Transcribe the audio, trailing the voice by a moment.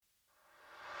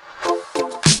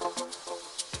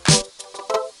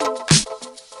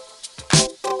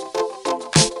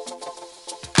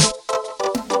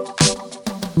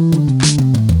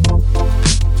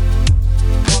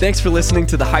Thanks for listening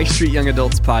to the High Street Young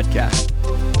Adults podcast.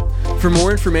 For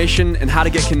more information and how to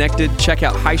get connected, check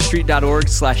out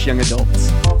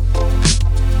highstreet.org/youngadults.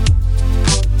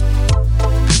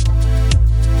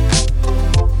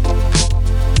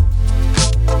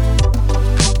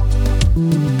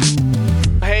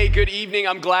 Good evening.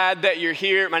 I'm glad that you're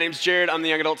here. My name's Jared. I'm the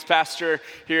Young Adults pastor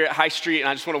here at High Street, and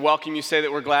I just want to welcome you, say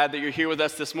that we're glad that you're here with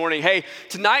us this morning. Hey,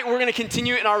 tonight we're going to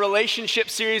continue in our relationship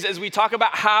series as we talk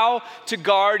about how to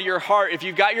guard your heart. If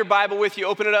you've got your Bible with you,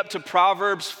 open it up to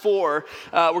Proverbs 4.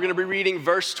 We're going to be reading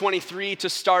verse 23 to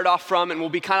start off from, and we'll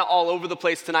be kind of all over the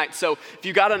place tonight. So if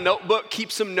you've got a notebook,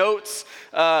 keep some notes,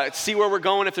 see where we're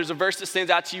going. If there's a verse that stands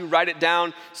out to you, write it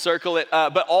down, circle it.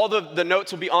 But all the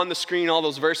notes will be on the screen. All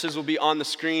those verses will be on the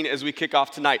screen as we kick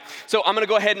off tonight. So I'm going to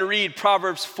go ahead and read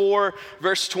Proverbs 4,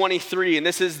 verse 23, and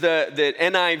this is the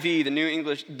NIV,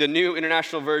 the New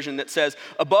International Version, that says,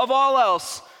 "Above all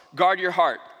else, guard your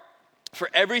heart, for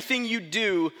everything you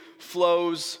do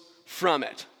flows from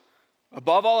it."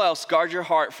 Above all else, guard your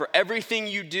heart, for everything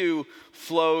you do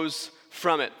flows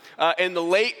from it. In the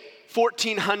late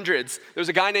 1400s, there was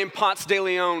a guy named Ponce de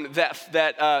Leon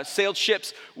that sailed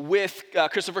ships with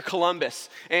Christopher Columbus,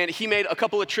 and he made a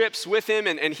couple of trips with him,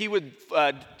 and he would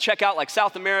check out like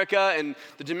South America and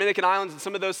the Dominican Islands and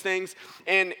some of those things,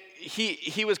 and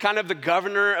he was kind of the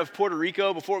governor of Puerto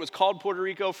Rico before it was called Puerto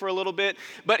Rico for a little bit,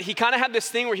 but he kind of had this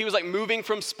thing where he was like moving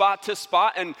from spot to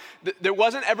spot, and there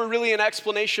wasn't ever really an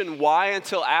explanation why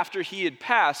until after he had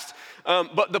passed.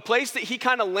 But the place that he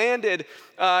kind of landed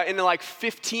in like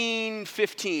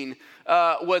 1515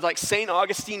 was like St.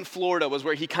 Augustine, Florida was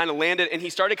where he kind of landed, and he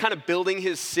started kind of building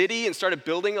his city and started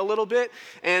building a little bit,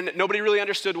 and nobody really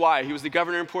understood why. He was the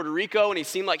governor in Puerto Rico, and he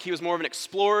seemed like he was more of an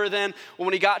explorer then. Well,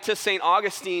 when he got to St.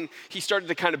 Augustine, he started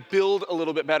to kind of build a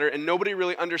little bit better, and nobody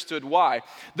really understood why.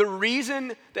 The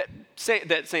reason that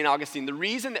the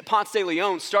reason that Ponce de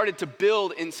Leon started to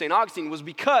build in St. Augustine was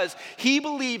because he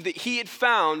believed that he had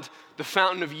found the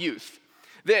fountain of youth.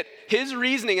 That his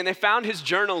reasoning, and they found his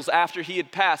journals after he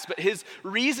had passed, but his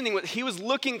reasoning was he was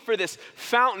looking for this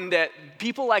fountain that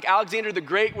people like Alexander the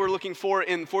Great were looking for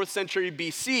in 4th century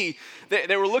BC.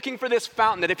 They were looking for this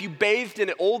fountain that if you bathed in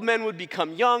it, old men would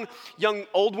become young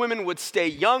old women would stay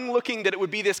young looking, that it would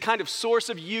be this kind of source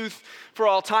of youth for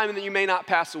all time, and that you may not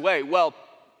pass away. Well,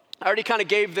 I already kind of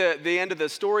gave the end of the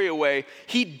story away.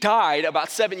 He died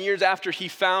about 7 years after he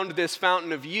found this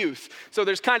fountain of youth. So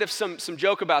there's kind of some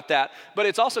joke about that. But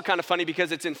it's also kind of funny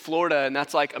because it's in Florida, and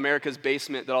that's like America's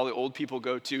basement that all the old people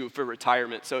go to for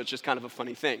retirement. So it's just kind of a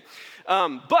funny thing.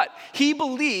 But he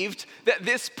believed that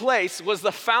this place was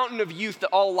the fountain of youth, that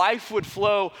all life would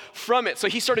flow from it. So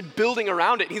he started building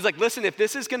around it. And he's like, listen, if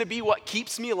this is going to be what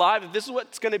keeps me alive, if this is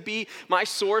what's going to be my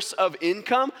source of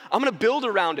income, I'm going to build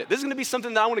around it. This is going to be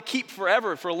something that I want to keep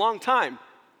forever, for a long time.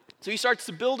 So he starts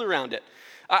to build around it.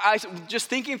 I just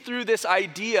thinking through this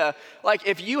idea, like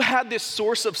if you had this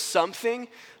source of something,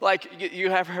 like you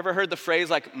have ever heard the phrase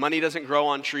like money doesn't grow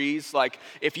on trees? Like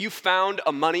if you found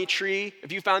a money tree,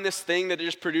 if you found this thing that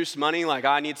just produced money, like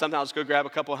I need something, I'll just go grab a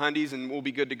couple of hundies and we'll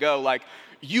be good to go. Like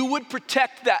you would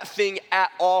protect that thing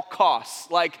at all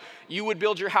costs. Like you would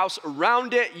build your house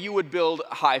around it, you would build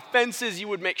high fences, you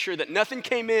would make sure that nothing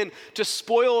came in to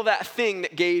spoil that thing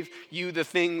that gave you the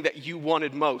thing that you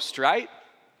wanted most, right?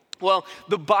 Well,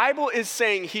 the Bible is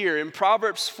saying here in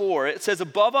Proverbs 4, it says,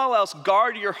 above all else,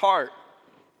 guard your heart,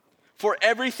 for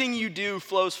everything you do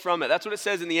flows from it. That's what it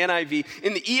says in the NIV.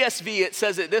 In the ESV, it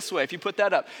says it this way, if you put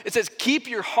that up. It says, keep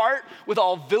your heart with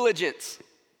all vigilance,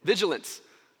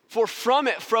 for from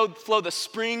it flow the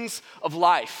springs of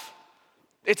life.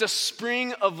 It's a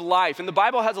spring of life. And the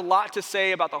Bible has a lot to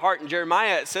say about the heart. In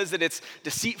Jeremiah, it says that it's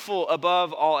deceitful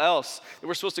above all else. That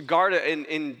we're supposed to guard it.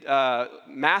 In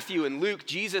Matthew and Luke,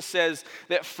 Jesus says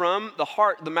that from the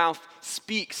heart, the mouth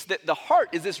speaks. That the heart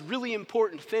is this really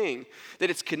important thing.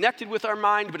 That it's connected with our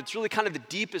mind, but it's really kind of the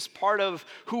deepest part of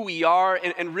who we are.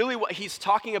 And really what he's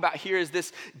talking about here is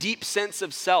this deep sense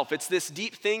of self. It's this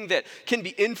deep thing that can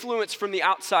be influenced from the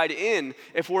outside in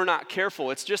if we're not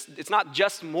careful. It's not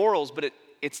just morals, but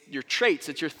it's your traits,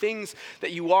 it's your things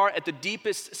that you are at the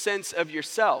deepest sense of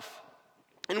yourself.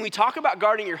 And when we talk about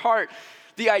guarding your heart,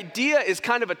 the idea is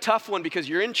kind of a tough one because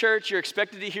you're in church, you're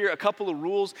expected to hear a couple of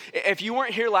rules. If you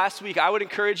weren't here last week, I would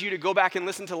encourage you to go back and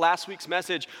listen to last week's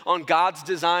message on God's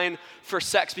design for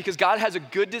sex, because God has a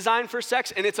good design for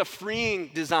sex and it's a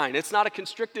freeing design. It's not a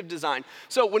constrictive design.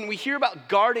 So when we hear about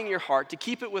guarding your heart, to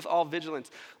keep it with all vigilance,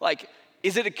 like,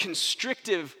 is it a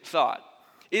constrictive thought?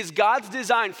 Is God's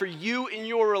design for you in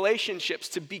your relationships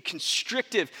to be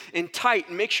constrictive and tight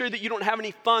and make sure that you don't have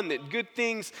any fun, that good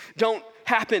things don't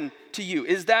happen to you?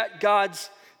 Is that God's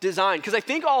design. Because I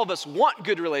think all of us want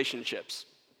good relationships.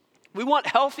 We want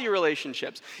healthy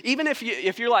relationships. Even if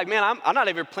you're like, man, I'm not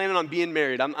ever planning on being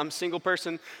married. I'm a single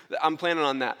person. I'm planning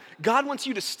on that. God wants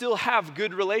you to still have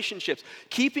good relationships.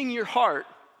 Keeping your heart,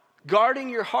 guarding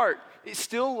your heart, is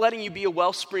still letting you be a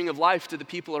wellspring of life to the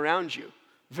people around you.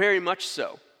 Very much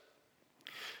so.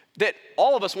 That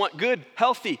all of us want good,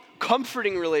 healthy,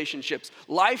 comforting relationships,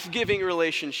 life-giving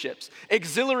relationships,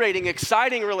 exhilarating,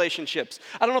 exciting relationships.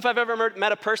 I don't know if I've ever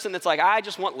met a person that's like, I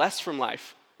just want less from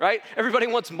life. Right? Everybody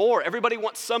wants more. Everybody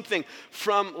wants something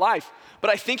from life. But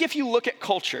I think if you look at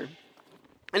culture,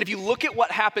 and if you look at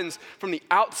what happens from the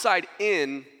outside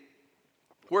in,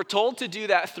 we're told to do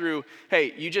that through,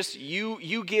 hey,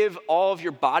 you give all of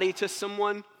your body to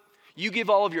someone, you give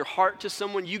all of your heart to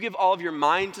someone, you give all of your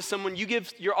mind to someone, you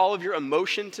give all of your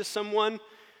emotion to someone.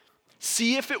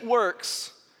 See if it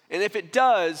works, and if it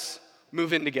does,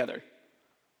 move in together.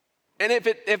 And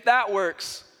if that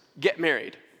works, get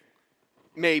married.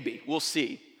 Maybe, we'll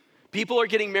see. People are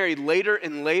getting married later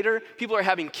and later. People are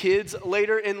having kids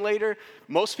later and later.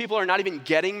 Most people are not even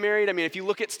getting married. I mean, if you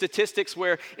look at statistics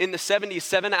where in the 70s,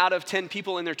 7 out of 10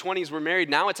 people in their 20s were married,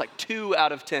 now it's like 2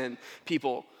 out of 10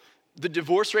 people. The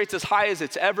divorce rate's as high as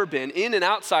it's ever been in and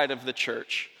outside of the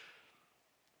church.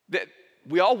 That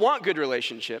we all want good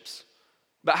relationships,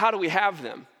 but how do we have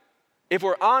them? If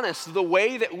we're honest, the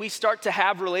way that we start to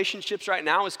have relationships right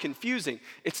now is confusing.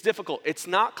 It's difficult. It's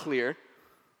not clear.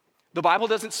 The Bible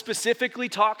doesn't specifically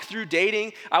talk through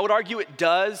dating. I would argue it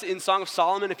does in Song of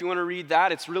Solomon. If you want to read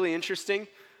that, it's really interesting.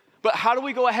 But how do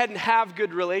we go ahead and have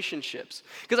good relationships?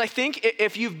 Because I think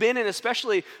if you've been in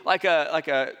especially like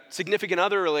a significant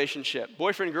other relationship,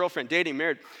 boyfriend, girlfriend, dating,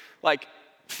 married, like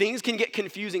things can get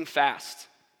confusing fast,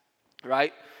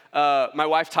 right? My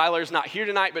wife Tyler's not here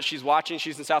tonight, but she's watching.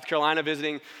 She's in South Carolina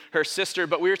visiting her sister.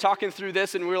 But we were talking through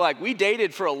this, and we were like, we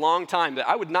dated for a long time. That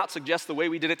I would not suggest the way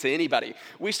we did it to anybody.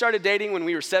 We started dating when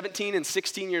we were 17 and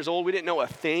 16 years old. We didn't know a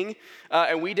thing.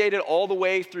 And we dated all the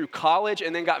way through college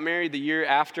and then got married the year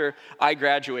after I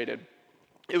graduated.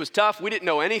 It was tough. We didn't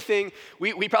know anything.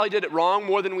 We probably did it wrong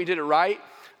more than we did it right.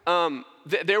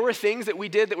 There were things that we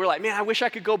did that were like, man, I wish I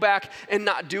could go back and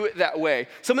not do it that way.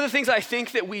 Some of the things I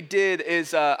think that we did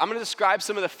is, I'm going to describe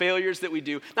some of the failures that we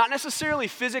do. Not necessarily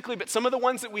physically, but some of the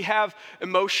ones that we have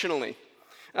emotionally.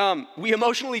 We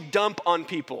emotionally dump on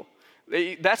people.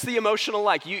 That's the emotional,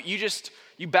 like,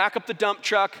 you back up the dump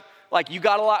truck, like you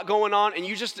got a lot going on, and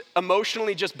you just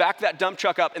emotionally just back that dump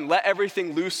truck up and let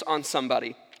everything loose on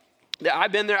somebody.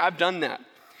 I've been there, I've done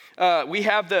that. We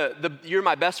have the you're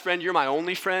my best friend, you're my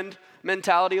only friend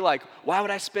mentality. Like, why would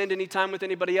I spend any time with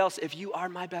anybody else if you are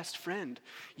my best friend?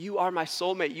 You are my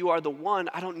soulmate. You are the one.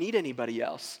 I don't need anybody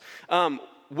else.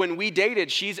 When we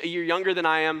dated, she's a year younger than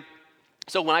I am.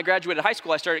 So when I graduated high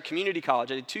school, I started community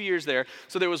college. I did 2 years there.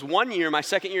 So there was 1 year, my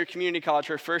second year at community college,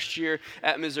 her first year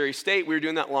at Missouri State. We were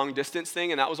doing that long distance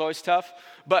thing, and that was always tough.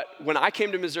 But when I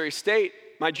came to Missouri State,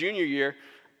 my junior year,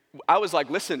 I was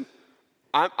like, listen,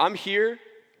 I'm here.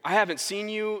 I haven't seen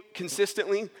you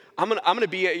consistently. I'm gonna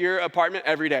be at your apartment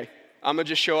every day. I'm gonna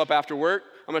just show up after work.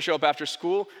 I'm gonna show up after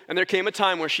school. And there came a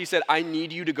time where she said, I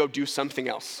need you to go do something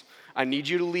else. I need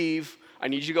you to leave. I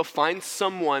need you to go find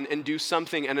someone and do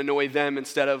something and annoy them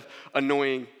instead of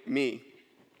annoying me.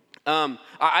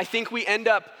 I think we end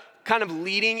up kind of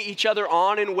leading each other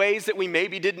on in ways that we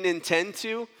maybe didn't intend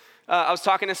to. I was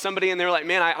talking to somebody and they were like,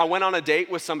 man, I went on a date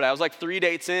with somebody. I was like 3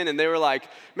 dates in and they were like,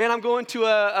 man, I'm going to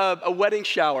a wedding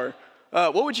shower.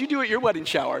 What would you do at your wedding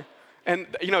shower? And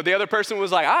the other person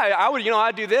was like, I would,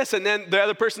 I'd do this. And then the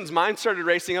other person's mind started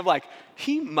racing of like,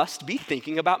 he must be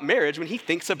thinking about marriage when he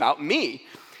thinks about me.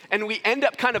 And we end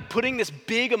up kind of putting this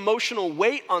big emotional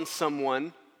weight on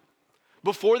someone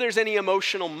before there's any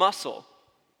emotional muscle.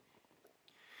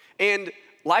 And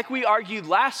like we argued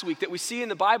last week, that we see in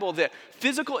the Bible that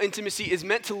physical intimacy is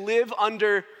meant to live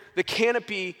under the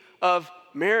canopy of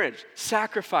marriage,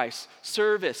 sacrifice,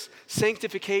 service,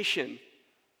 sanctification.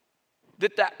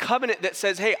 That covenant that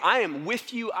says, hey, I am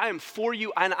with you, I am for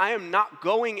you, and I am not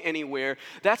going anywhere.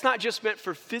 That's not just meant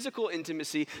for physical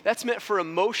intimacy, that's meant for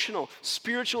emotional,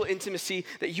 spiritual intimacy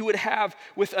that you would have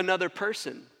with another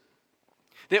person.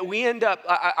 That we end up,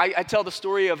 I tell the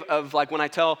story of like when I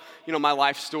tell, my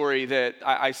life story that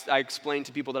I explain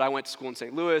to people that I went to school in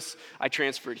St. Louis, I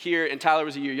transferred here, and Tyler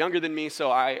was a year younger than me,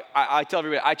 so I tell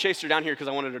everybody, I chased her down here because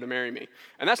I wanted her to marry me.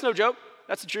 And that's no joke,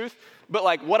 that's the truth. But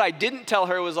like what I didn't tell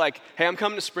her was like, hey, I'm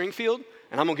coming to Springfield,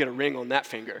 and I'm gonna get a ring on that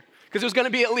finger. Because it was gonna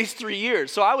be at least 3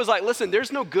 years. So I was like, listen,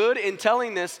 there's no good in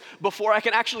telling this before I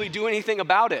can actually do anything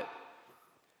about it.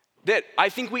 That I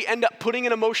think we end up putting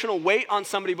an emotional weight on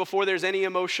somebody before there's any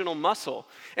emotional muscle.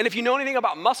 And if you know anything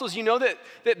about muscles, you know that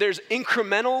there's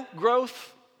incremental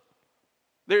growth,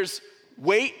 there's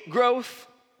weight growth,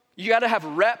 you gotta have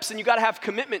reps, and you gotta have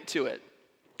commitment to it.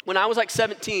 When I was like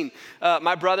 17,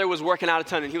 my brother was working out a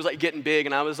ton, and he was like getting big,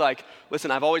 and I was like,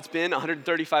 listen, I've always been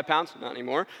 135 pounds, not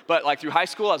anymore, but like through high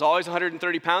school, I was always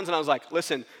 130 pounds, and I was like,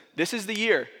 listen, this is the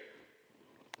year.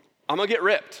 I'm gonna get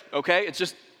ripped, okay?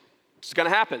 It's gonna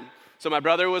happen. So my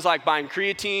brother was like buying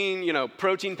creatine,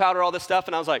 protein powder, all this stuff,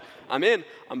 and I was like, I'm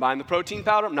buying the protein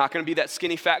powder. I'm not gonna be that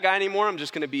skinny fat guy anymore. I'm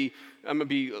gonna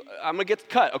get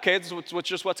cut, okay? This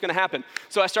is what's gonna happen.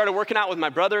 So I started working out with my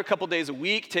brother a couple days a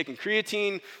week, taking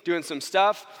creatine, doing some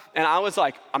stuff, and I was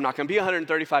like, I'm not gonna be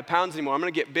 135 pounds anymore. I'm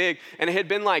gonna get big. And it had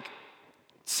been like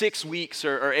 6 weeks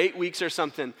or 8 weeks or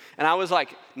something, and I was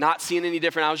like not seeing any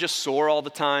different. I was just sore all the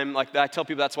time. Like I tell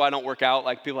people that's why I don't work out.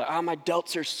 Like people are like, oh, my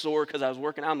delts are sore because I was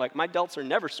working out. I'm like, my delts are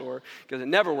never sore because I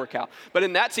never work out. But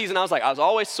in that season, I was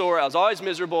always sore. I was always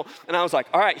miserable, and I was like,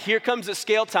 all right, here comes the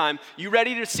scale time. You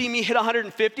ready to see me hit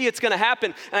 150? It's gonna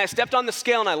happen. And I stepped on the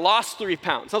scale and I lost 3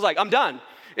 pounds. I was like, I'm done.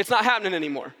 It's not happening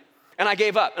anymore. And I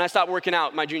gave up and I stopped working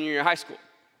out my junior year of high school.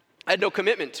 I had no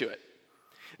commitment to it.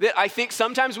 That I think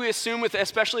sometimes we assume with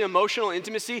especially emotional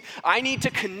intimacy, I need to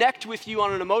connect with you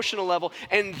on an emotional level,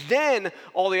 and then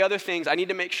all the other things, I need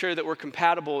to make sure that we're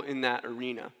compatible in that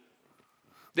arena.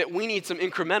 That we need some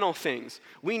incremental things.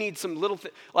 We need some little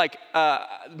things. Like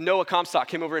Noah Comstock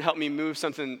came over and helped me move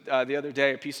something the other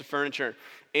day, a piece of furniture.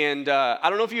 And I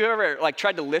don't know if you've ever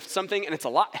tried to lift something and it's a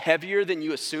lot heavier than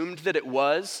you assumed that it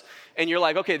was. And you're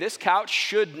like, okay, this couch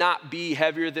should not be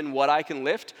heavier than what I can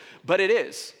lift, but it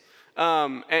is.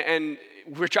 And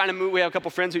we're trying to move. We have a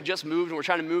couple friends who just moved, and we're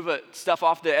trying to move stuff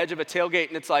off the edge of a tailgate.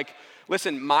 And it's like,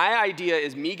 listen, my idea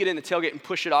is me get in the tailgate and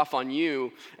push it off on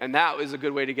you, and that was a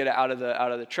good way to get it out of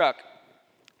the truck.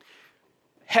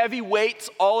 Heavy weights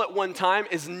all at one time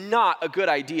is not a good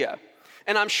idea.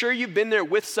 And I'm sure you've been there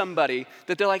with somebody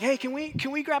that they're like, hey, can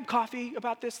we grab coffee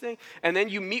about this thing? And then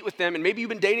you meet with them, and maybe you've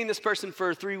been dating this person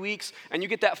for 3 weeks, and you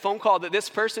get that phone call that this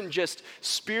person just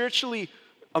spiritually,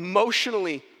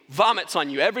 emotionally vomits on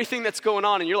you, everything that's going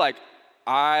on, and you're like,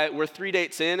 we're 3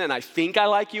 dates in, and I think I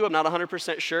like you. I'm not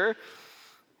 100% sure.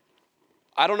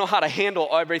 I don't know how to handle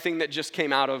everything that just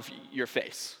came out of your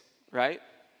face, right?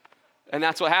 And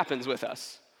that's what happens with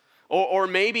us. Or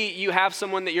maybe you have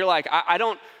someone that you're like,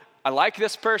 I like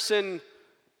this person.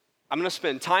 I'm going to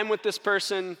spend time with this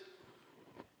person,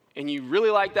 and you really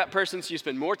like that person, so you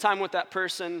spend more time with that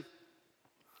person,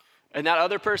 and that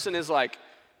other person is like,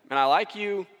 man, I like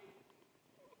you.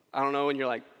 I don't know, and you're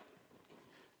like,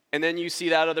 and then you see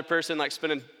that other person like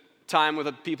spending time with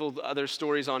other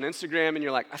stories on Instagram, and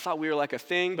you're like, I thought we were like a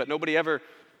thing, but nobody ever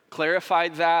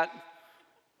clarified that.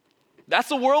 That's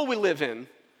the world we live in.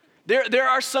 There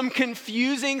are some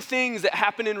confusing things that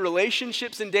happen in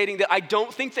relationships and dating that I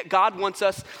don't think that God wants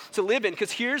us to live in,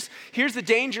 because here's the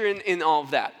danger in all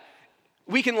of that.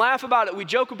 We can laugh about it, we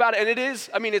joke about it, and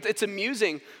it's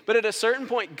amusing, but at a certain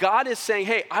point, God is saying,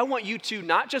 hey, I want you to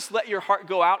not just let your heart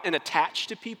go out and attach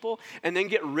to people and then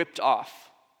get ripped off.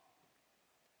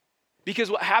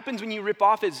 Because what happens when you rip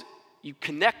off is you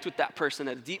connect with that person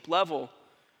at a deep level,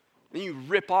 then you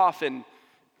rip off, and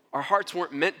our hearts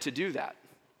weren't meant to do that.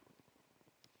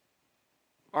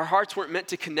 Our hearts weren't meant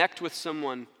to connect with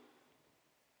someone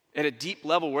at a deep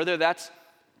level, whether that's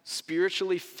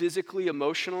spiritually, physically,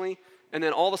 emotionally, and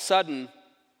then all of a sudden,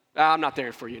 I'm not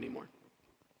there for you anymore.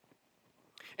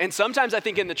 And sometimes I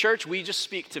think in the church, we just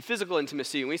speak to physical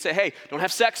intimacy, and we say, hey, don't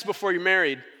have sex before you're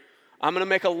married. I'm going to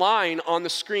make a line on the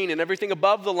screen, and everything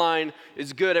above the line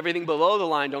is good. Everything below the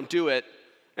line, don't do it.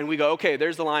 And we go, okay,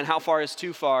 there's the line. How far is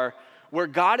too far? Where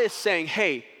God is saying,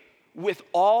 hey, with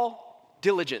all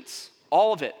diligence,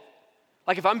 all of it.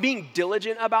 Like if I'm being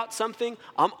diligent about something,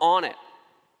 I'm on it.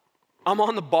 I'm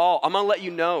on the ball. I'm going to let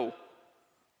you know.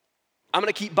 I'm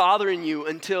going to keep bothering you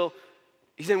until,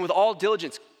 he's saying with all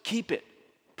diligence, keep it,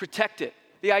 protect it.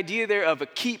 The idea there of a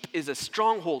keep is a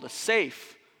stronghold, a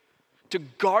safe, to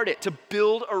guard it, to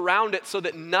build around it so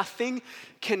that nothing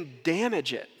can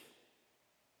damage it.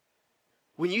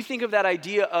 When you think of that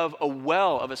idea of a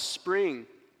well, of a spring,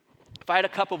 if I had a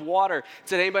cup of water,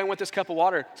 said, anybody want this cup of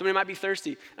water? Somebody might be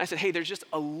thirsty. And I said, hey, there's just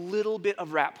a little bit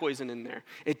of rat poison in there.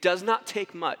 It does not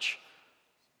take much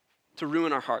to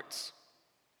ruin our hearts.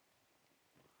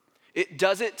 It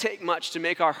doesn't take much to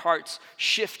make our hearts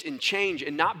shift and change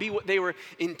and not be what they were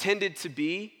intended to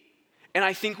be. And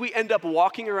I think we end up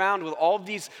walking around with all of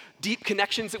these deep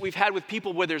connections that we've had with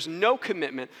people where there's no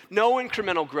commitment, no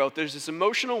incremental growth. There's this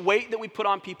emotional weight that we put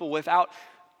on people without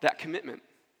that commitment.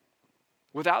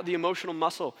 without the emotional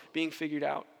muscle being figured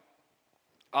out.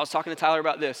 I was talking to Tyler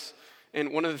about this,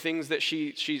 and one of the things that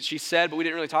she said, but we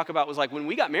didn't really talk about, was like, when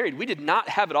we got married, we did not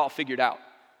have it all figured out.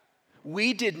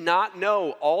 We did not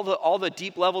know all the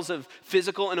deep levels of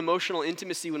physical and emotional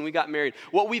intimacy when we got married.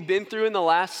 What we've been through in the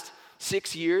last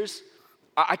 6 years,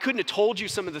 I couldn't have told you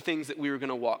some of the things that we were going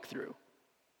to walk through.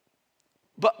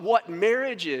 But what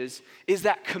marriage is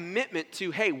that commitment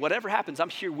to, hey, whatever happens, I'm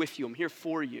here with you, I'm here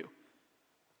for you.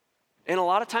 And a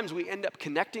lot of times we end up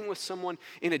connecting with someone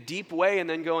in a deep way and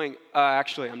then going,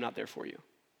 actually, I'm not there for you.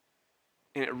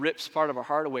 And it rips part of our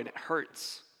heart away and it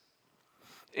hurts.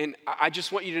 And I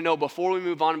just want you to know, before we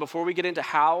move on and before we get into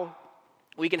how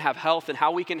we can have health and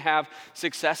how we can have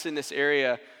success in this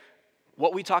area,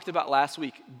 what we talked about last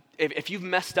week, if you've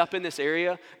messed up in this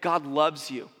area, God loves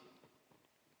you.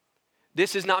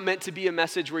 This is not meant to be a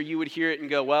message where you would hear it and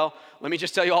go, well, let me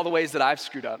just tell you all the ways that I've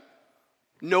screwed up.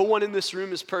 No one in this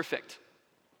room is perfect,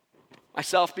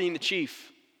 myself being the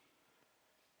chief.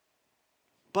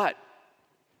 But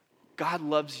God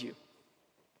loves you.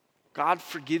 God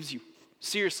forgives you.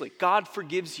 Seriously, God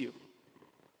forgives you.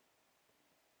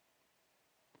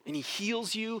 And he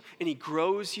heals you, and he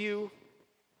grows you,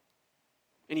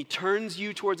 and he turns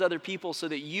you towards other people so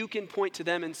that you can point to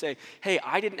them and say, hey,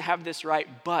 I didn't have this right,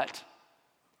 but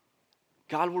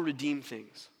God will redeem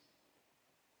things.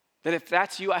 That if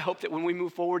that's you, I hope that when we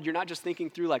move forward, you're not just thinking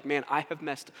through like, man, I have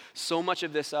messed so much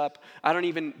of this up. I don't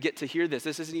even get to hear this.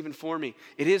 This isn't even for me.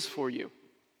 It is for you.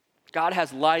 God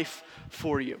has life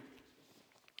for you.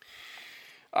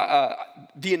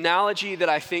 The analogy that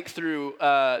I think through,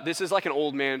 this is like an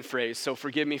old man phrase, so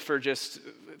forgive me for just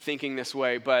thinking this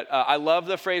way, but I love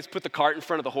the phrase, put the cart in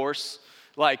front of the horse.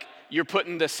 Like, you're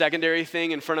putting the secondary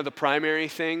thing in front of the primary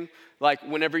thing. Like,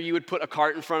 whenever you would put a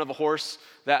cart in front of a horse,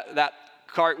 that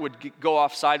cart would go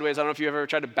off sideways. I don't know if you've ever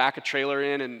tried to back a trailer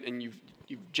in and you've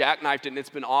jackknifed it and it's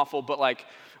been awful, but like,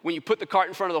 when you put the cart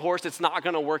in front of the horse, it's not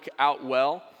gonna work out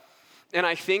well. And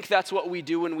I think that's what we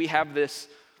do when we have this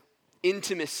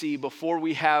intimacy before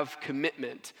we have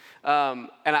commitment. And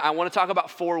I want to talk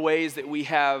about 4 ways that we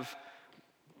have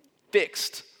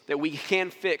fixed, that we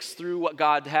can fix through what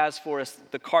God has for us,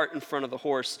 the cart in front of the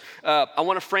horse. I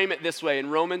want to frame it this way. In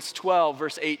Romans 12,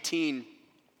 verse 18,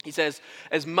 he says,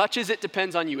 as much as it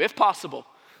depends on you, if possible,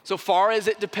 so far as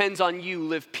it depends on you,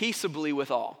 live peaceably with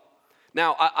all.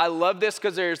 Now, I love this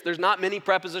because there's not many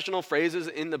prepositional phrases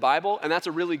in the Bible, and that's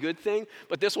a really good thing,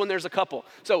 but this one, there's a couple.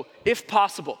 So, if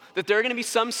possible, that there are going to be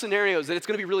some scenarios that it's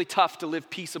going to be really tough to live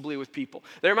peaceably with people.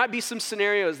 There might be some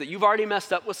scenarios that you've already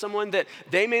messed up with someone that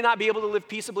they may not be able to live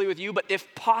peaceably with you, but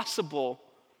if possible,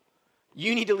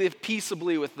 you need to live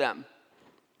peaceably with them.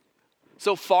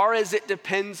 So far as it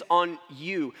depends on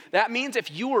you. That means if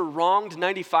you were wronged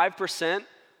 95%,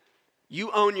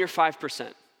 you own your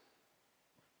 5%.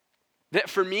 That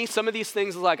for me, some of these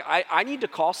things is like, I need to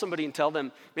call somebody and tell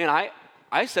them, man,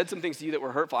 I said some things to you that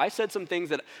were hurtful. I said some things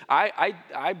that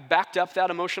I backed up that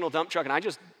emotional dump truck and I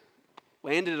just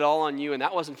landed it all on you, and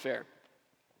that wasn't fair.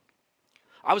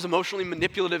 I was emotionally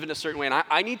manipulative in a certain way, and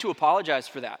I need to apologize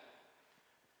for that.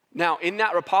 Now, in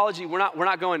that apology, we're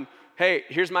not going, hey,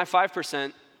 here's my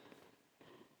 5%.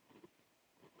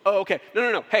 Oh, okay.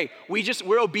 No. Hey,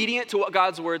 we're obedient to what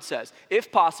God's word says.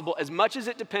 If possible, as much as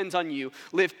it depends on you,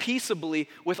 live peaceably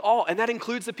with all. And that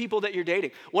includes the people that you're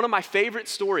dating. One of my favorite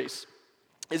stories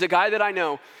is a guy that I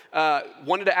know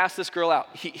wanted to ask this girl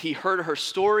out. He heard her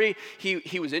story.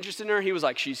 He was interested in her. He was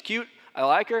like, she's cute. I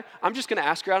like her. I'm just going to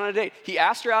ask her out on a date. He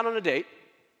asked her out on a date.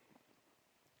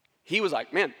 He was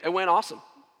like, man, it went awesome.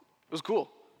 It was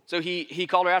cool. So he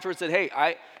called her afterwards and said,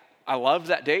 hey, I loved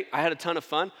that date. I had a ton of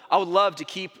fun. I would love to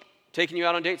keep taking you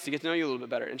out on dates to get to know you a little bit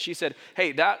better. And she said,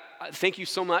 hey, thank you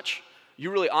so much.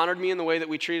 You really honored me in the way that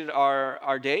we treated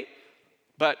our date,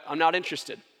 but I'm not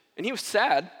interested. And he was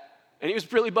sad, and he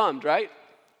was really bummed, right?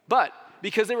 But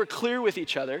because they were clear with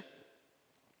each other,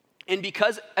 and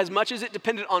because as much as it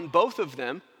depended on both of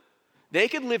them, they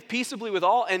could live peaceably with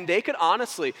all, and they could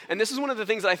honestly, and this is one of the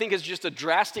things that I think is just a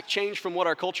drastic change from what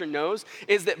our culture knows,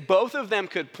 is that both of them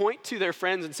could point to their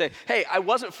friends and say, hey, I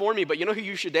wasn't for me, but you know who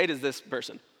you should date is this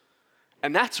person.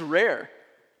 And that's rare.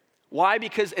 Why?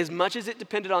 Because as much as it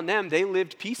depended on them, they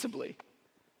lived peaceably.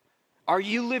 Are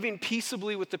you living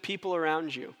peaceably with the people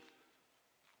around you?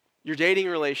 Your dating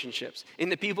relationships, in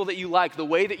the people that you like, the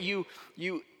way that you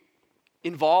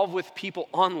involve with people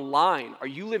online. Are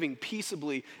you living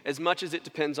peaceably as much as it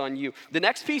depends on you? The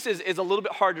next piece is a little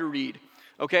bit hard to read,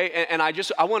 okay? And I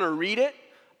want to read it,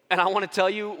 and I want to tell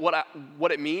you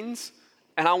what it means,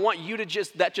 and I want you to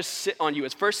just sit on you.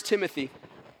 It's 1 Timothy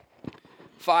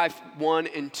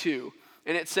 5:1 and 2.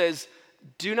 And it says,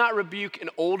 do not rebuke an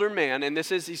older man. And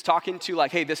he's talking to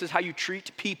like, hey, this is how you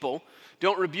treat people.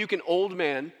 Don't rebuke an old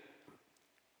man.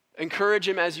 Encourage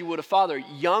him as you would a father.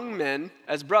 Young men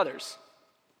as brothers.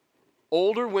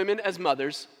 Older women as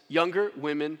mothers. Younger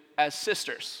women as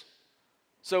sisters.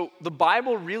 So the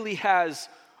Bible really has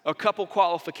a couple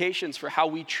qualifications for how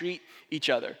we treat each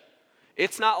other.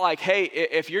 It's not like, hey,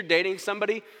 if you're dating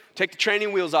somebody, take the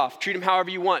training wheels off, treat them however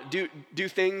you want, do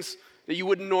things that you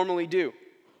wouldn't normally do.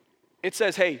 It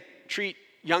says, hey, treat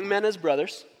young men as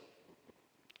brothers,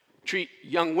 treat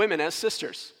young women as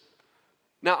sisters.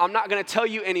 Now, I'm not going to tell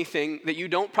you anything that you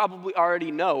don't probably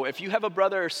already know. If you have a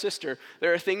brother or sister,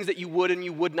 there are things that you would and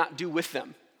you would not do with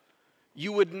them.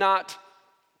 You would not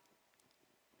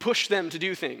push them to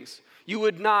do things. You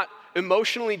would not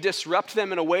emotionally disrupt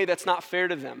them in a way that's not fair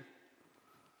to them.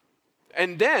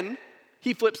 And then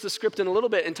he flips the script in a little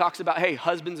bit and talks about, hey,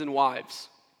 husbands and wives.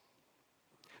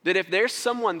 That if there's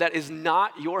someone that is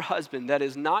not your husband, that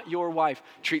is not your wife,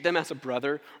 treat them as a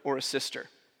brother or a sister.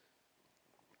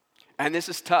 And this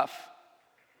is tough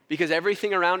because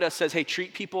everything around us says, hey,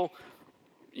 treat people,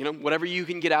 whatever you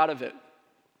can get out of it,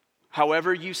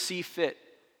 however you see fit.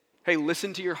 Hey,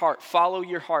 listen to your heart, follow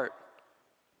your heart.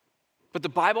 But the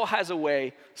Bible has a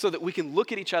way so that we can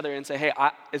look at each other and say, hey,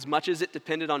 as much as it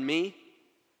depended on me,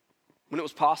 when it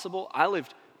was possible, I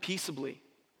lived peaceably.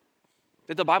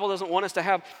 That the Bible doesn't want us to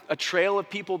have a trail of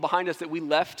people behind us that we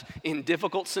left in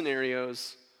difficult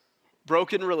scenarios,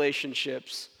 broken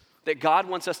relationships, that God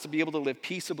wants us to be able to live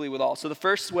peaceably with all. So the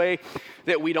first way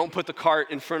that we don't put the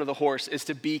cart in front of the horse is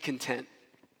to be content.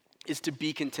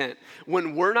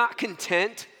 When we're not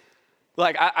content,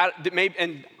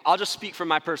 and I'll just speak from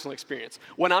my personal experience.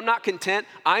 When I'm not content,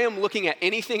 I am looking at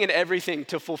anything and everything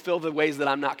to fulfill the ways that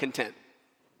I'm not content.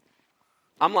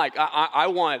 I'm like, I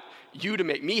want you to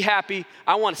make me happy.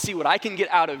 I want to see what I can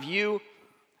get out of you.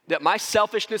 That my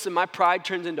selfishness and my pride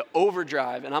turns into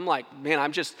overdrive. And I'm like, man, I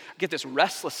get this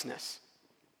restlessness.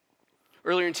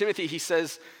 Earlier in Timothy, he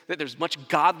says that there's much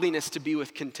godliness to be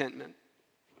with contentment.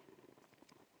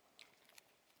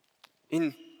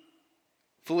 In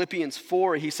Philippians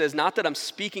 4, he says, not that I'm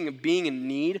speaking of being in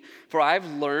need, for I've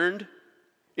learned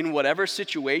in whatever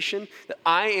situation that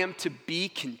I am to be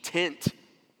content.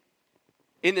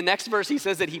 In the next verse, he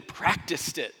says that he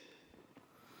practiced it.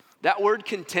 That word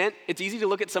content, it's easy to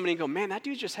look at somebody and go, man, that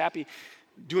dude's just happy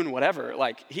doing whatever.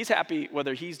 Like, he's happy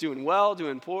whether he's doing well,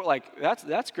 doing poor. Like,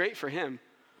 that's great for him.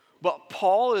 But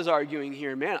Paul is arguing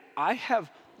here, man, I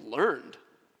have learned.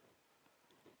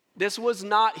 This was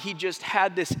not he just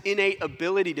had this innate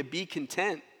ability to be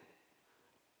content.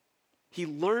 He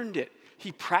learned it.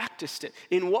 He practiced it.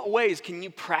 In what ways can you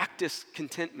practice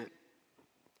contentment?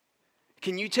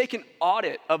 Can you take an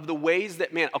audit of the ways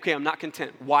that, man, okay, I'm not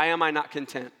content. Why am I not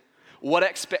content? What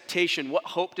expectation, what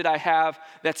hope did I have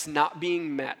that's not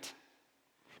being met?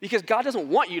 Because God doesn't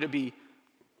want you to be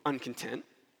uncontent,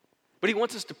 but he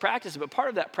wants us to practice it. But part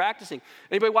of that practicing,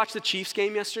 anybody watch the Chiefs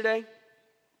game yesterday?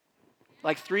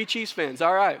 Like 3 Chiefs fans.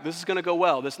 All right, this is going to go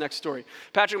well, this next story.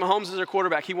 Patrick Mahomes is their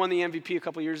quarterback. He won the MVP a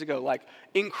couple years ago. Like,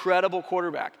 incredible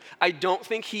quarterback. I don't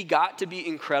think he got to be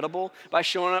incredible by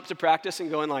showing up to practice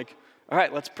and going like, all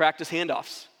right, let's practice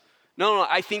handoffs. No,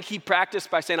 I think he practiced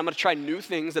by saying, I'm going to try new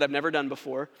things that I've never done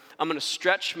before. I'm going to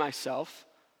stretch myself.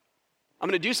 I'm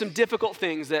going to do some difficult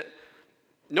things that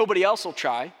nobody else will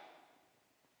try.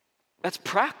 That's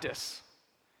practice.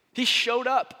 He showed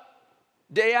up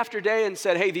day after day and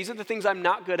said, hey, these are the things I'm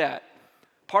not good at.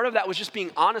 Part of that was just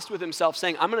being honest with himself,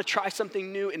 saying, I'm going to try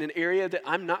something new in an area that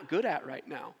I'm not good at right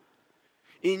now.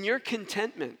 In your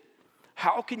contentment,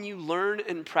 how can you learn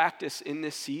and practice in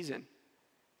this season?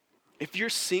 If you're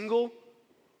single,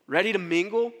 ready to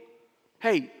mingle,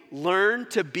 hey, learn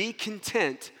to be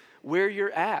content where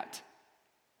you're at.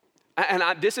 And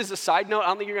this is a side note, I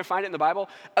don't think you're going to find it in the Bible.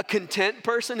 A content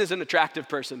person is an attractive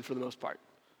person for the most part.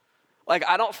 Like,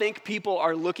 I don't think people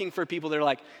are looking for people that are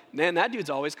like, man, that dude's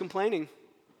always complaining.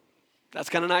 That's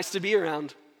kind of nice to be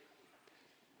around.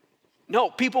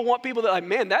 No, people want people that are like,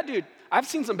 man, that dude, I've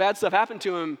seen some bad stuff happen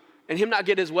to him and him not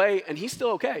get his way and he's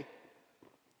still okay.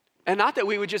 And not that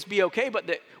we would just be okay, but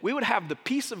that we would have the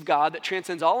peace of God that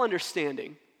transcends all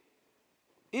understanding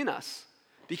in us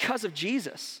because of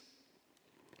Jesus,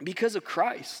 because of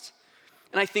Christ.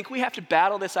 And I think we have to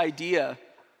battle this idea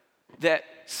that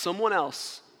someone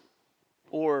else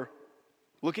or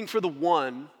looking for the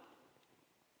one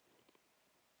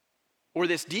or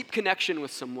this deep connection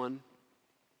with someone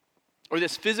or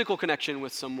this physical connection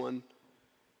with someone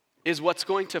is what's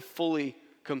going to fully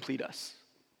complete us.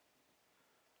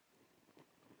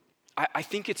 I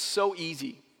think it's so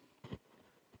easy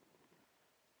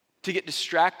to get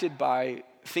distracted by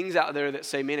things out there that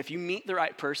say, man, if you meet the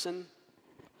right person,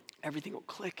 everything will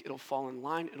click, it'll fall in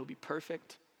line, it'll be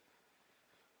perfect.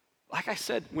 Like I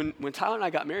said, when Tyler and I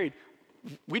got married,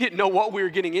 we didn't know what we were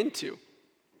getting into.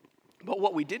 But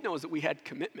what we did know is that we had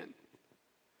commitment.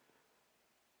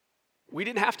 We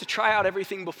didn't have to try out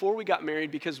everything before we got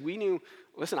married because we knew,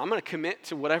 listen, I'm going to commit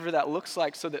to whatever that looks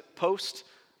like so that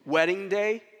post-wedding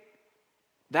day,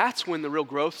 that's when the real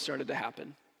growth started to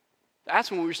happen.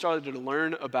 That's when we started to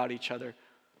learn about each other.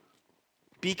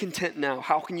 Be content now.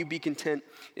 How can you be content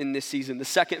in this season? The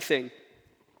second thing,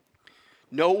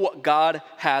 know what God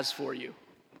has for you.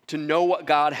 To know what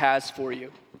God has for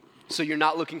you so you're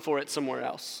not looking for it somewhere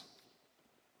else.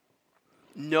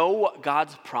 Know what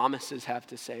God's promises have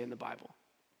to say in the Bible.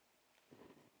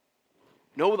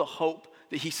 Know the hope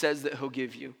that he says that he'll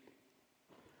give you.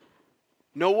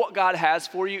 Know what God has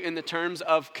for you in the terms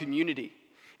of community,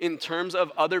 in terms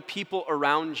of other people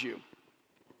around you.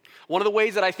 One of the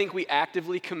ways that I think we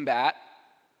actively combat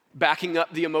backing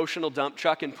up the emotional dump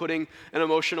truck and putting an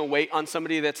emotional weight on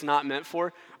somebody that's not meant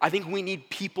for, I think we need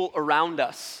people around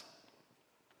us.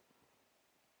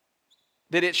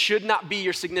 That it should not be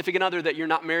your significant other that you're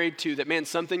not married to, that, man,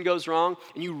 something goes wrong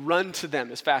and you run to them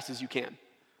as fast as you can.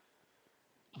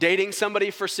 Dating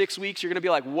somebody for 6 weeks, you're going to be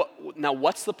like,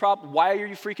 what's the problem? Why are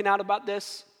you freaking out about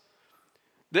this?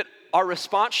 That our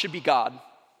response should be God,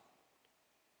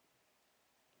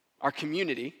 our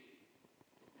community,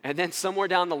 and then somewhere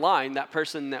down the line, that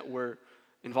person that we're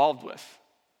involved with.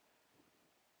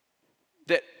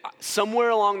 That somewhere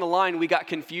along the line, we got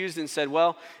confused and said,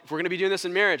 well, if we're going to be doing this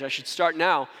in marriage, I should start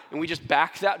now. And we just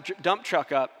backed that dump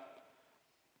truck up.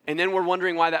 And then we're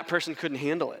wondering why that person couldn't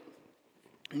handle it.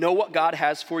 Know what God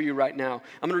has for you right now.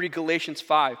 I'm going to read Galatians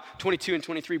 5, 22 and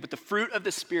 23. But the fruit of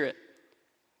the Spirit,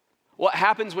 what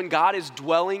happens when God is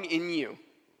dwelling in you?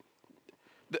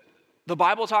 The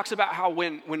Bible talks about how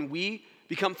when we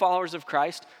become followers of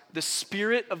Christ, the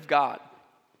Spirit of God,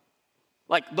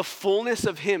 like the fullness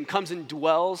of him, comes and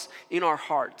dwells in our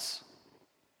hearts.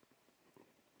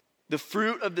 The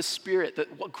fruit of the Spirit,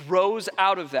 that what grows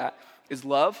out of that is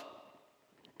love,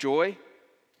 joy,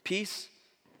 peace,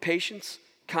 patience,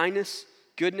 kindness,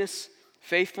 goodness,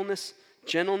 faithfulness,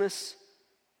 gentleness,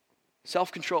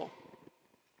 self-control.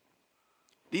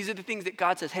 These are the things that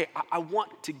God says, hey, I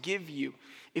want to give you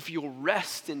if you'll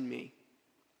rest in me.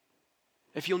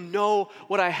 If you'll know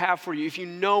what I have for you, if you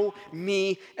know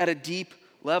me at a deep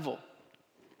level.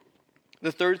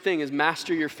 The third thing is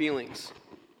master your feelings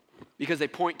because they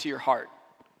point to your heart.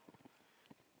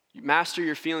 You master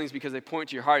your feelings because they point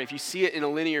to your heart. If you see it in a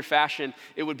linear fashion,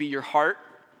 it would be your heart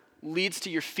leads to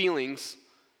your feelings,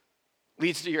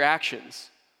 leads to your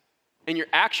actions. And your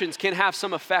actions can have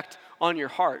some effect on your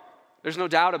heart. There's no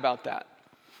doubt about that.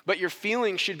 But your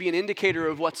feelings should be an indicator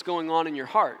of what's going on in your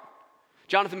heart.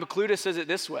 Jonathan Pokluda says it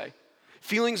this way: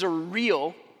 feelings are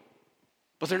real,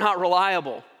 but they're not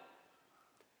reliable.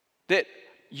 That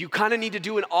you kind of need to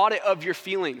do an audit of your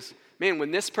feelings. Man,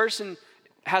 when this person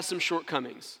has some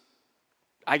shortcomings,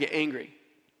 I get angry.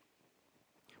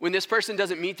 When this person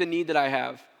doesn't meet the need that I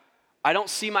have, I don't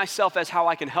see myself as how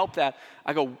I can help that.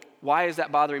 I go, why is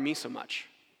that bothering me so much?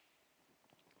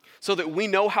 So that we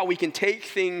know how we can take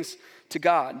things to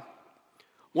God.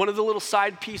 One of the little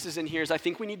side pieces in here is I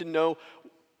think we need to know,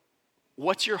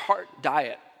 what's your heart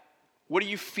diet? What are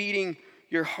you feeding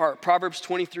your heart? Proverbs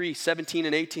 23, 17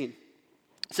 and 18.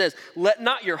 It says, let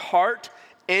not your heart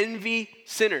envy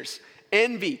sinners.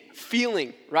 Envy,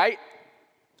 feeling, right?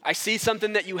 I see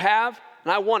something that you have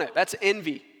and I want it. That's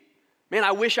envy. Man,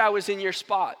 I wish I was in your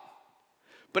spot.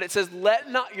 But it says,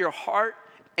 let not your heart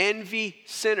envy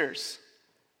sinners.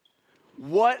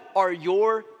 What are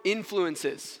your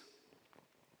influences?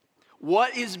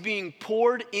 What is being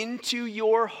poured into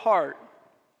your heart?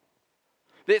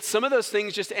 That some of those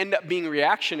things just end up being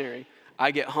reactionary.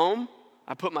 I get home,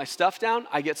 I put my stuff down,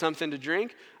 I get something to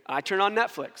drink, I turn on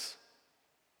Netflix.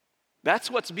 That's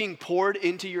what's being poured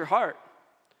into your heart.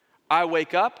 I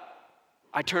wake up,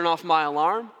 I turn off my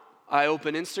alarm, I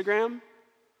open Instagram.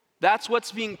 That's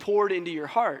what's being poured into your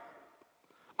heart.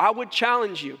 I would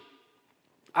challenge you.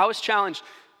 I was challenged.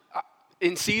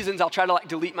 In seasons, I'll try to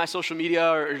delete my social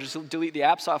media or just delete the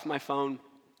apps off my phone.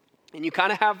 And you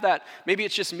kind of have that, maybe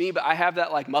it's just me, but I have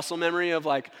that muscle memory of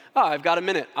I've got a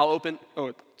minute. I'll open,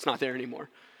 it's not there anymore.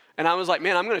 And I was like,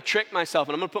 man, I'm going to trick myself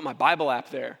and I'm going to put my Bible app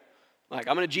there. I'm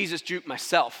going to Jesus juke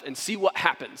myself and see what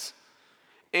happens.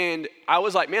 And I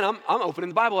was like, man, I'm opening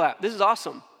the Bible app. This is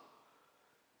awesome.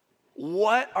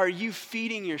 What are you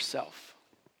feeding yourself?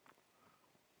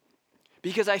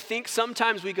 Because I think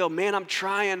sometimes we go, man, I'm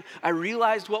trying. I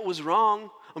realized what was wrong.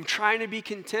 I'm trying to be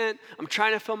content. I'm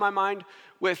trying to fill my mind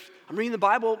I'm reading the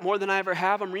Bible more than I ever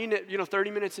have. I'm reading it,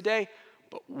 30 minutes a day.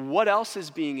 But what else is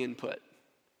being input?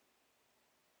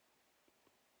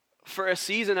 For a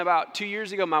season about 2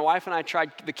 years ago, my wife and I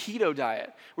tried the keto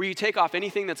diet, where you take off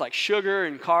anything that's like sugar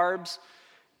and carbs,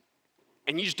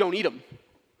 and you just don't eat them.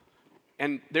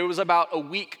 And there was about a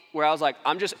week where I was like,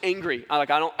 I'm just angry.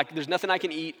 There's nothing I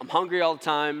can eat. I'm hungry all the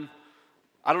time.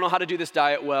 I don't know how to do this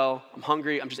diet well. I'm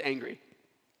hungry. I'm just angry.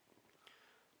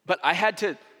 But I had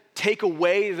to take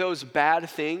away those bad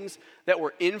things that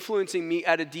were influencing me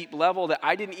at a deep level that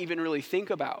I didn't even really think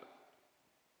about.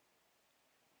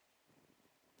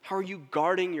 How are you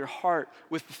guarding your heart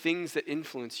with the things that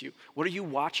influence you? What are you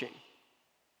watching?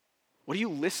 What are you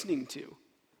listening to?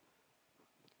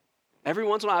 Every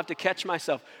once in a while I have to catch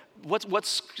myself.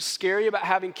 What's scary about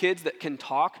having kids that can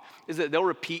talk is that they'll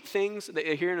repeat things that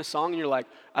you hear in a song and you're like,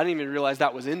 I didn't even realize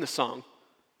that was in the song.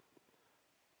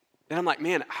 And I'm like,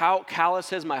 man, how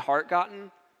callous has my heart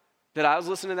gotten that I was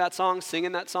listening to that song,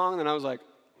 singing that song, and I was like,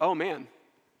 oh man,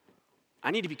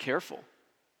 I need to be careful.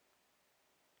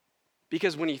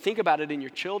 Because when you think about it in your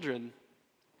children,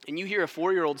 and you hear a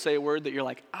 4-year-old say a word that you're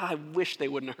like, I wish they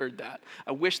wouldn't have heard that.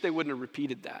 I wish they wouldn't have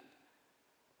repeated that.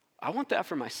 I want that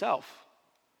for myself.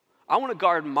 I want to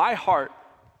guard my heart.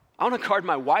 I want to guard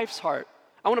my wife's heart.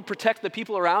 I want to protect the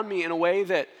people around me in a way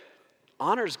that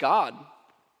honors God,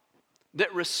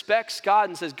 that respects God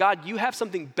and says, God, you have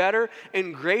something better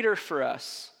and greater for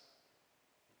us.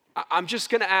 I'm just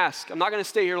going to ask. I'm not going to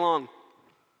stay here long.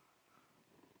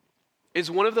 Is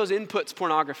one of those inputs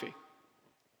pornography?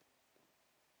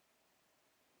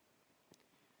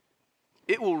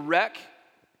 It will wreck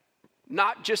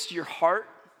not just your heart,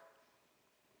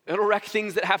 it'll wreck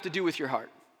things that have to do with your heart.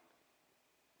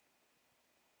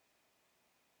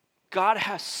 God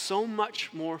has so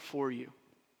much more for you.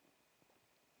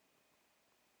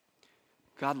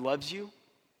 God loves you.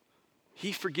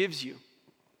 He forgives you.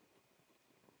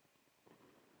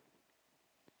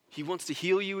 He wants to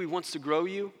heal you. He wants to grow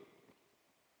you.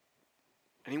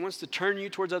 And he wants to turn you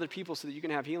towards other people so that you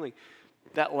can have healing.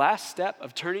 That last step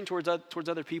of turning towards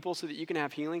other people so that you can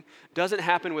have healing doesn't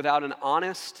happen without an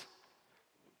honest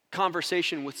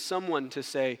conversation with someone to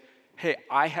say, hey,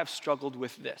 I have struggled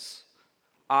with this.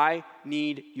 I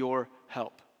need your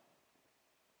help.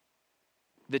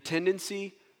 The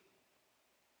tendency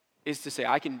is to say,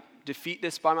 I can defeat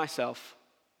this by myself.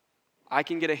 I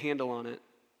can get a handle on it.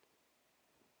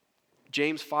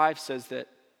 James 5 says that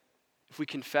if we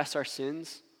confess our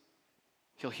sins,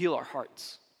 he'll heal our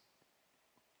hearts.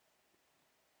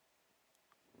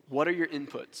 What are your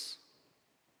inputs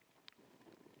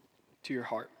to your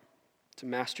heart, to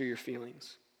master your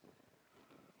feelings,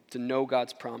 to know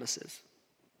God's promises?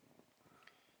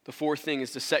 The fourth thing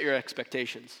is to set your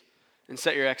expectations, and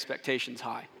set your expectations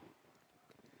high.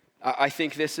 I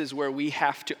think this is where we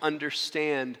have to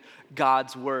understand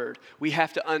God's word. We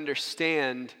have to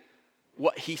understand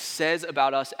what he says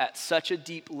about us at such a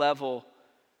deep level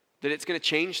that it's going to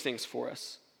change things for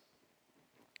us.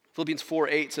 Philippians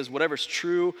 4:8 says, whatever's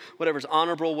true, whatever's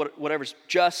honorable, whatever's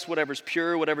just, whatever's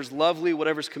pure, whatever's lovely,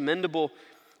 whatever's commendable,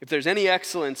 if there's any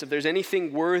excellence, if there's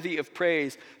anything worthy of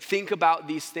praise, think about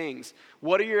these things.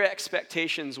 What are your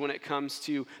expectations when it comes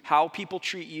to how people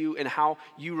treat you and how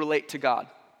you relate to God?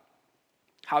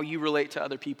 How you relate to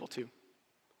other people too?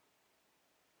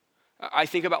 I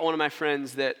think about one of my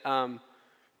friends that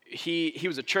he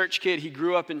was a church kid. He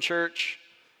grew up in church,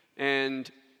 and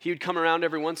he would come around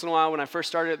every once in a while when I first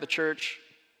started at the church.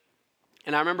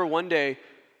 And I remember one day,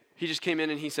 he just came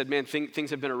in and he said, man, things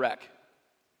have been a wreck.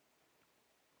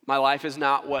 My life is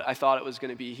not what I thought it was going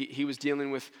to be. He was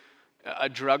dealing with a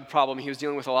drug problem. He was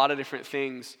dealing with a lot of different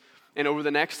things. And over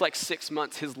the next 6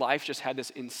 months, his life just had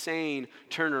this insane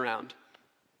turnaround.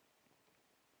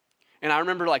 And I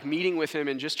remember meeting with him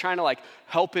and just trying to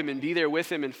help him and be there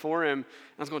with him and for him. And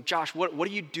I was going, Josh, what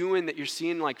are you doing that you're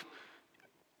seeing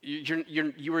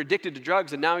you were addicted to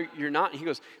drugs and now you're not? And he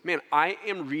goes, man, I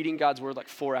am reading God's word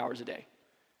 4 hours a day.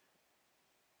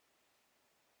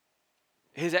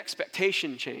 His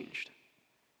expectation changed.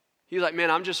 He was like, man,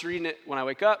 I'm just reading it when I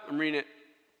wake up. I'm reading it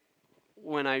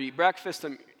when I eat breakfast.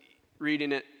 I'm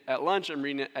reading it at lunch. I'm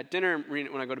reading it at dinner. I'm reading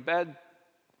it when I go to bed.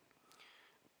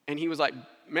 And he was like,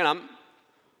 man,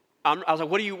 I was like,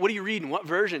 what are you reading? What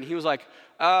version? He was like,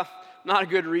 not a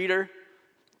good reader.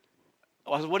 I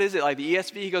was like, what is it? The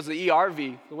ESV? He goes, the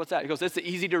ERV. What's that? He goes, that's the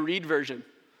easy to read version.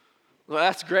 Well,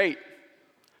 that's great.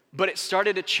 But it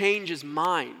started to change his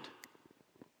mind.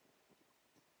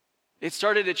 It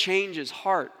started to change his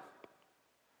heart.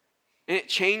 And it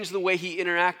changed the way he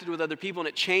interacted with other people, and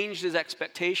it changed his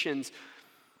expectations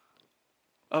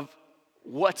of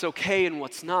what's okay and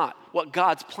what's not, what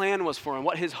God's plan was for him,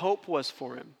 what his hope was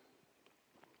for him.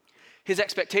 His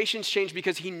expectations changed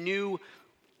because he knew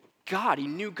God. He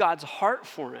knew God's heart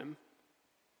for him.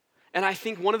 And I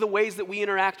think one of the ways that we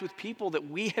interact with people that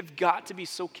we have got to be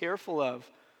so careful of,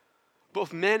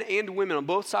 both men and women on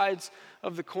both sides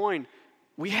of the coin,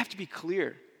 we have to be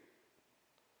clear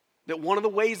that one of the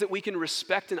ways that we can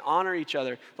respect and honor each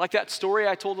other, like that story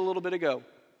I told a little bit ago,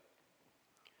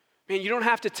 man, you don't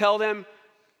have to tell them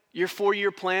your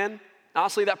 4-year plan.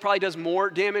 Honestly, that probably does more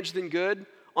damage than good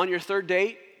on your third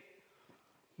date.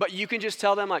 But you can just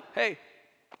tell them like, hey,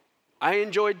 I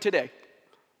enjoyed today.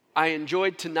 I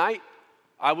enjoyed tonight.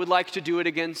 I would like to do it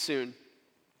again soon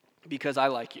because I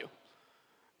like you.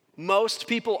 Most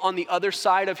people on the other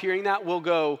side of hearing that will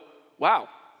go, wow,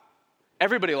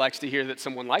 everybody likes to hear that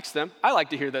someone likes them. I like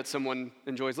to hear that someone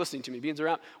enjoys listening to me, being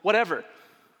around, whatever.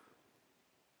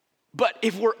 But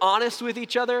if we're honest with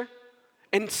each other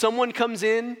and someone comes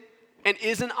in and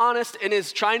isn't honest and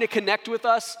is trying to connect with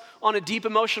us on a deep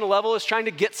emotional level, is trying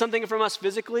to get something from us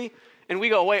physically, and we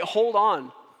go, wait, hold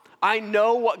on. I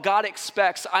know what God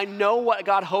expects. I know what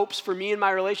God hopes for me in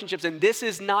my relationships, and this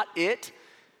is not it.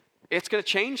 It's going to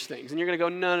change things. And you're going to go,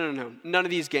 no, none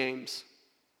of these games.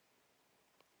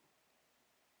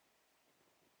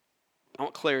 I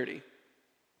want clarity.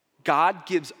 God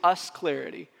gives us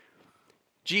clarity.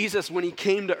 Jesus, when he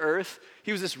came to earth,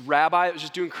 he was this rabbi that was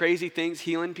just doing crazy things,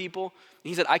 healing people. And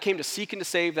he said, I came to seek and to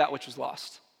save that which was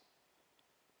lost.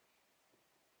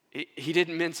 He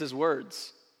didn't mince his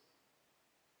words.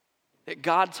 That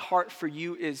God's heart for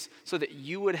you is so that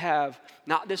you would have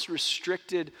not this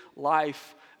restricted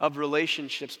life of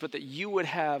relationships, but that you would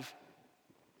have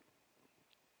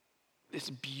this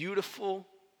beautiful,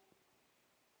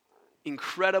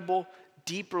 incredible,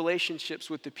 deep relationships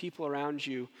with the people around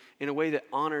you in a way that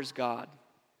honors God.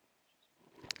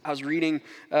 I was reading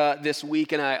this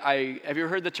week, and I have you ever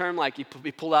heard the term like you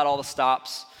pulled out all the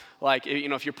stops? Like, you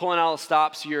know, if you're pulling out all the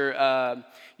stops,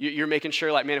 you're making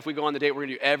sure, like, man, if we go on the date, we're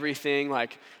gonna do everything.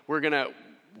 Like, we're gonna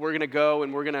go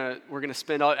and we're gonna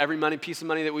spend every piece of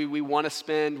money that we want to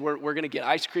spend. We're gonna get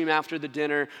ice cream after the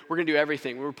dinner. We're gonna do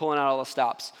everything. We're pulling out all the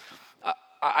stops.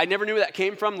 I never knew where that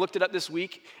came from. Looked it up this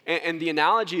week, and the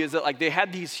analogy is that like they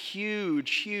had these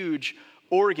huge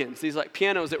organs, these like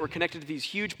pianos that were connected to these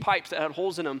huge pipes that had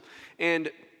holes in them,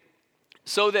 and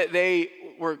so that they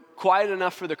were quiet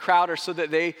enough for the crowd, or so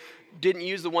that they didn't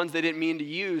use the ones they didn't mean to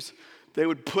use, they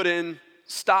would put in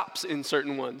stops in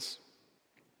certain ones.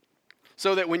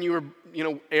 So that when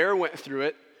air went through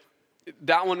it,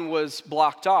 that one was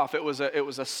blocked off. It was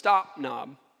a stop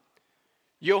knob.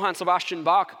 Johann Sebastian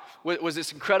Bach was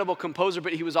this incredible composer,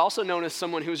 but he was also known as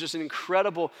someone who was just an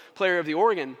incredible player of the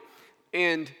organ.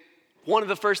 And one of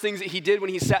the first things that he did when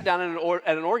he sat down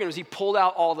at an organ was he pulled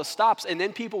out all the stops, and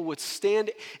then people would stand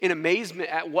in amazement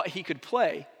at what he could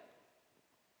play.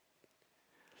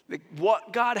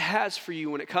 What God has for you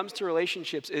when it comes to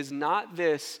relationships is not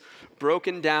this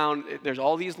broken down, there's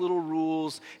all these little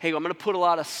rules. Hey, I'm going to put a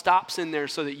lot of stops in there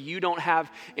so that you don't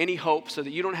have any hope, so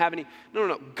that you don't have any.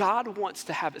 No. God wants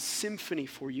to have a symphony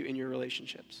for you in your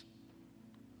relationships.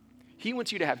 He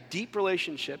wants you to have deep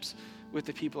relationships with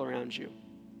the people around you.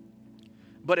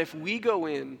 But if we go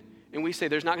in and we say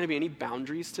there's not going to be any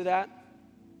boundaries to that,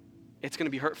 it's going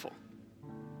to be hurtful.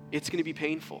 It's going to be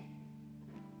painful.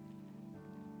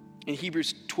 In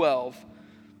Hebrews 12,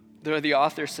 the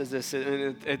author says this,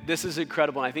 and this is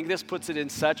incredible, and I think this puts it in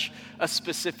such a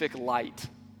specific light.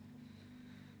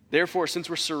 Therefore, since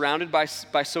we're surrounded by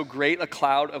so great a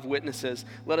cloud of witnesses,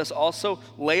 let us also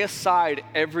lay aside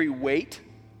every weight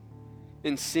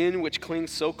and sin which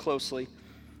clings so closely,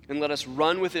 and let us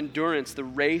run with endurance the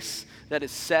race that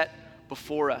is set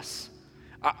before us.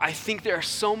 I think there are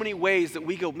so many ways that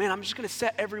we go, man, I'm just going to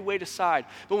set every weight aside.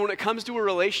 But when it comes to a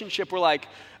relationship, we're like,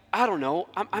 I don't know,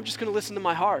 I'm just going to listen to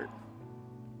my heart.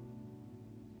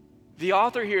 The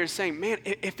author here is saying, man,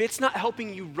 if it's not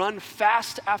helping you run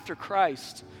fast after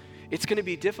Christ, it's going to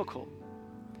be difficult.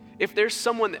 If there's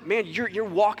someone that, man, you're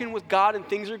walking with God and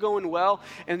things are going well,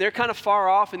 and they're kind of far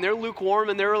off and they're lukewarm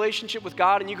in their relationship with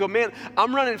God, and you go, man,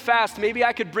 I'm running fast, maybe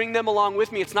I could bring them along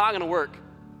with me, it's not going to work.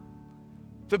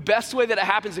 The best way that it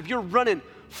happens, if you're running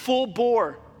full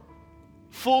bore,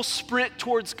 full sprint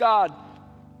towards God,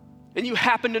 and you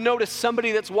happen to notice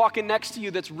somebody that's walking next to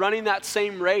you that's running that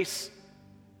same race,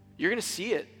 you're going to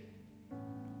see it.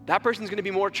 That person's going to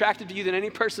be more attracted to you than any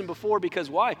person before, because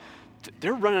why?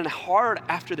 They're running hard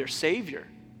after their Savior.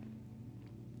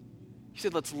 He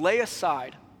said, let's lay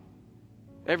aside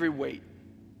every weight.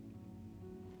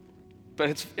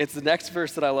 But it's the next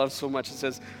verse that I love so much. It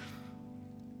says,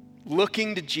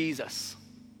 looking to Jesus.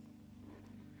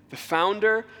 the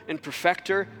founder and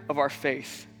perfecter of our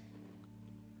faith.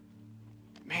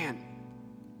 Man,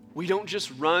 we don't just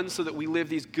run so that we live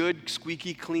these good,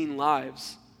 squeaky, clean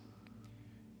lives.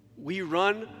 We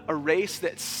run a race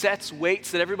that sets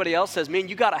weights that everybody else says, man,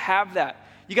 you got to have that.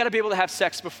 You got to be able to have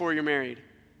sex before you're married.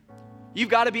 You've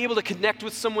got to be able to connect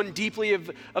with someone deeply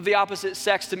of the opposite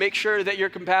sex to make sure that you're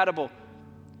compatible.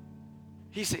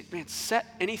 He said, man, set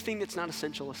anything that's not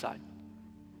essential aside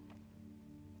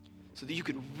so that you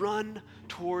can run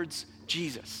towards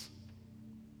Jesus.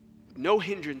 No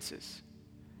hindrances,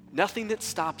 nothing that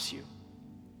stops you,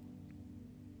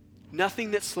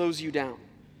 nothing that slows you down.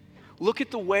 Look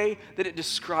at the way that it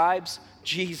describes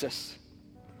Jesus.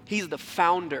 He's the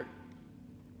founder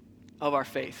of our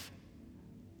faith.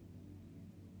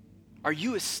 Are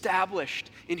you established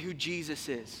in who Jesus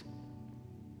is?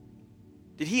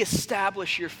 Did he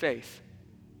establish your faith?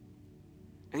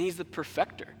 And he's the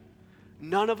perfecter.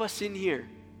 None of us in here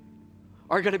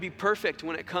are going to be perfect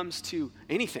when it comes to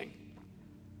anything.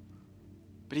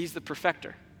 But he's the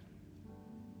perfecter.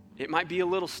 It might be a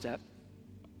little step.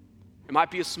 It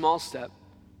might be a small step.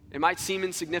 It might seem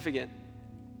insignificant.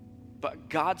 But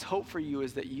God's hope for you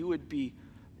is that you would be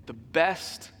the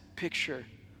best picture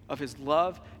of his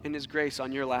love and his grace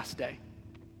on your last day.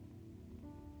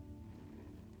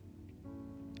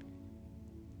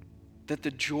 That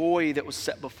the joy that was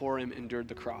set before him endured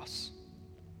the cross,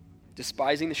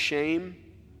 despising the shame,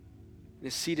 and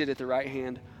is seated at the right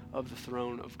hand of the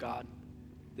throne of God.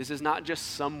 This is not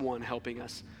just someone helping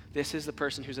us. This is the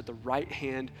person who's at the right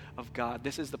hand of God.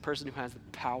 This is the person who has the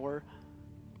power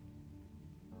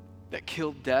that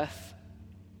killed death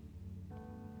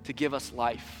to give us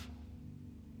life.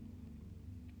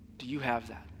 Do you have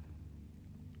that?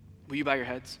 Will you bow your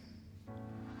heads?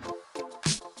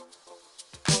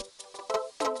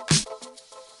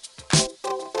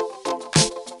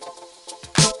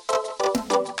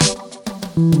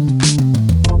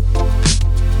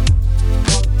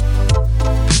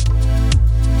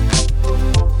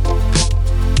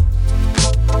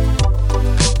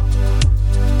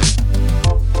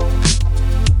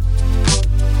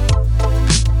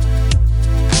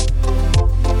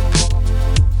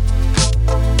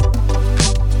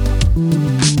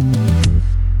 Mm-hmm.